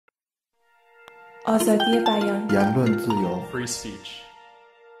آزادی بیان. 言论自由 Free speech.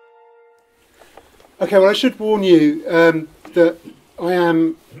 Okay, well, I should warn you that I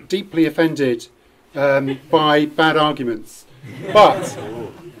am deeply offended by bad arguments. But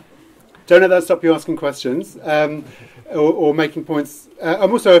don't let that stop you asking questions or making points.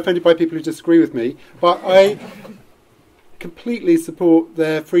 I'm also offended by people who disagree with me, but I completely support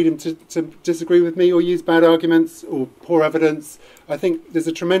their freedom to disagree with me or use bad arguments or poor evidence. I think there's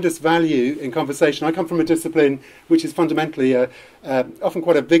a tremendous value in conversation. I come from a discipline which is fundamentally often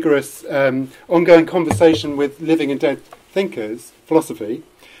quite a vigorous ongoing conversation with living and dead thinkers, philosophy,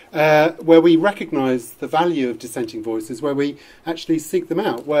 where we recognise the value of dissenting voices, where we actually seek them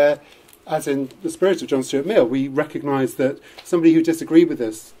out, where, as in the spirit of John Stuart Mill, we recognise that somebody who disagrees with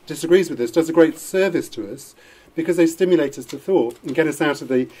us does a great service to us, because they stimulate us to thought and get us out of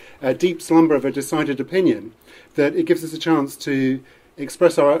the deep slumber of a decided opinion, that it gives us a chance to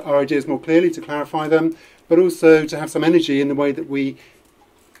express our ideas more clearly, to clarify them, but also to have some energy in the way that we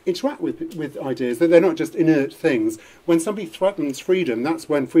interact with ideas, that they're not just inert things. When somebody threatens freedom, that's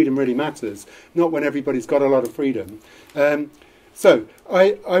when freedom really matters, not when everybody's got a lot of freedom. So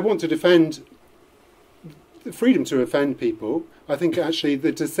I want to defend the freedom to offend people. I think actually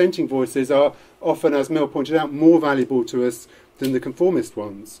the dissenting voices are often, as Mill pointed out, more valuable to us than the conformist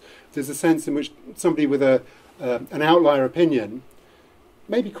ones. There's a sense in which somebody with an outlier opinion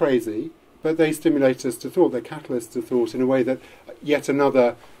may be crazy, but they stimulate us to thought. They're catalysts to thought in a way that yet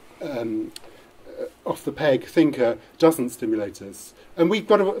another off-the-peg thinker doesn't stimulate us. And we've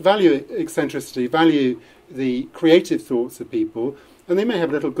got to value eccentricity, value the creative thoughts of people, and they may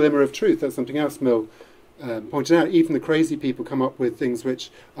have a little glimmer of truth. That's something else Mill pointed out. Even the crazy people come up with things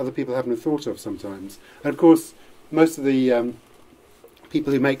which other people haven't thought of sometimes. And of course, most of the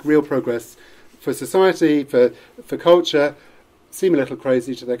people who make real progress for society, for culture, seem a little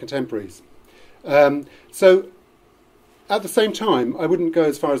crazy to their contemporaries. So at the same time, I wouldn't go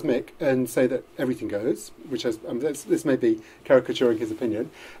as far as Mick and say that everything goes, which has, this may be caricaturing his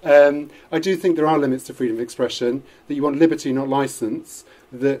opinion. I do think there are limits to freedom of expression, that you want liberty, not licence,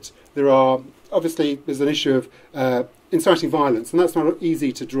 that there are, obviously, there's an issue of inciting violence, and that's not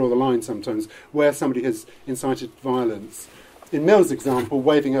easy to draw the line sometimes, where somebody has incited violence. In Mill's example,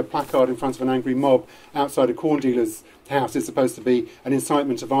 waving a placard in front of an angry mob outside a corn dealer's house is supposed to be an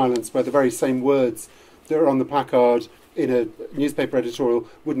incitement to violence, where the very same words that are on the placard in a newspaper editorial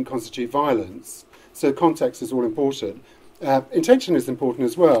wouldn't constitute violence. So context is all important. Intention is important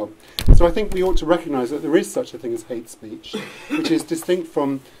as well. So I think we ought to recognise that there is such a thing as hate speech, which is distinct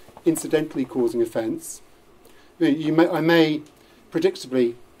from incidentally causing offence. I may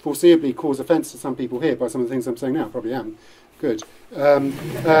predictably, foreseeably cause offence to some people here by some of the things I'm saying now. Probably am. Good. But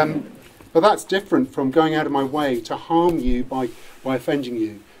that's different from going out of my way to harm you by offending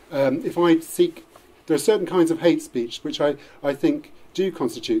you. If I seek... There are certain kinds of hate speech which I think do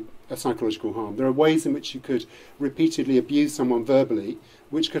constitute a psychological harm. There are ways in which you could repeatedly abuse someone verbally,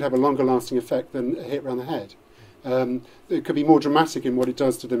 which could have a longer lasting effect than a hit around the head. It could be more dramatic in what it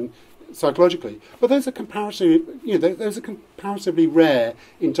does to them psychologically. But those are comparatively rare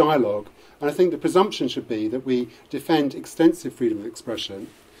in dialogue. And I think the presumption should be that we defend extensive freedom of expression.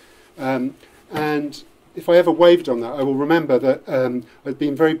 And if I ever wavered on that, I will remember that I've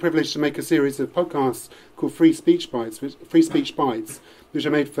been very privileged to make a series of podcasts called Free Speech Bites, which I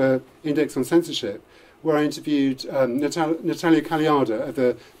made for Index on Censorship, where I interviewed Natalia Kaliada of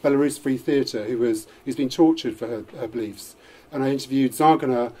the Belarus Free Theatre, who's been tortured for her beliefs. And I interviewed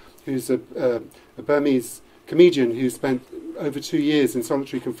Zargana, who's a Burmese comedian who spent over 2 years in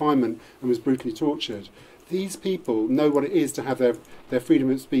solitary confinement and was brutally tortured. These people know what it is to have their freedom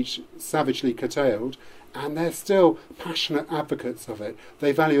of speech savagely curtailed, and they're still passionate advocates of it.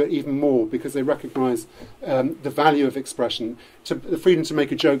 They value it even more because they recognise the value of expression, the freedom to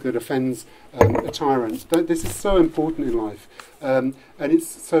make a joke that offends a tyrant. This is so important in life, and it's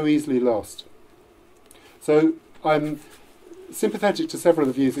so easily lost. So I'm sympathetic to several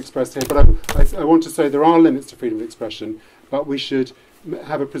of the views expressed here, but I want to say there are limits to freedom of expression, but we should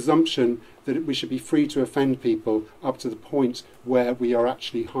have a presumption that we should be free to offend people up to the point where we are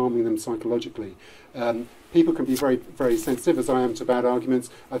actually harming them psychologically. People can be very, very sensitive, as I am, to bad arguments.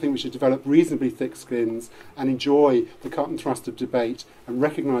 I think we should develop reasonably thick skins and enjoy the cut and thrust of debate and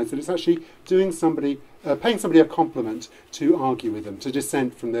recognise that it's actually paying somebody a compliment to argue with them, to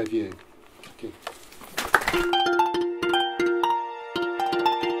dissent from their view. Thank you.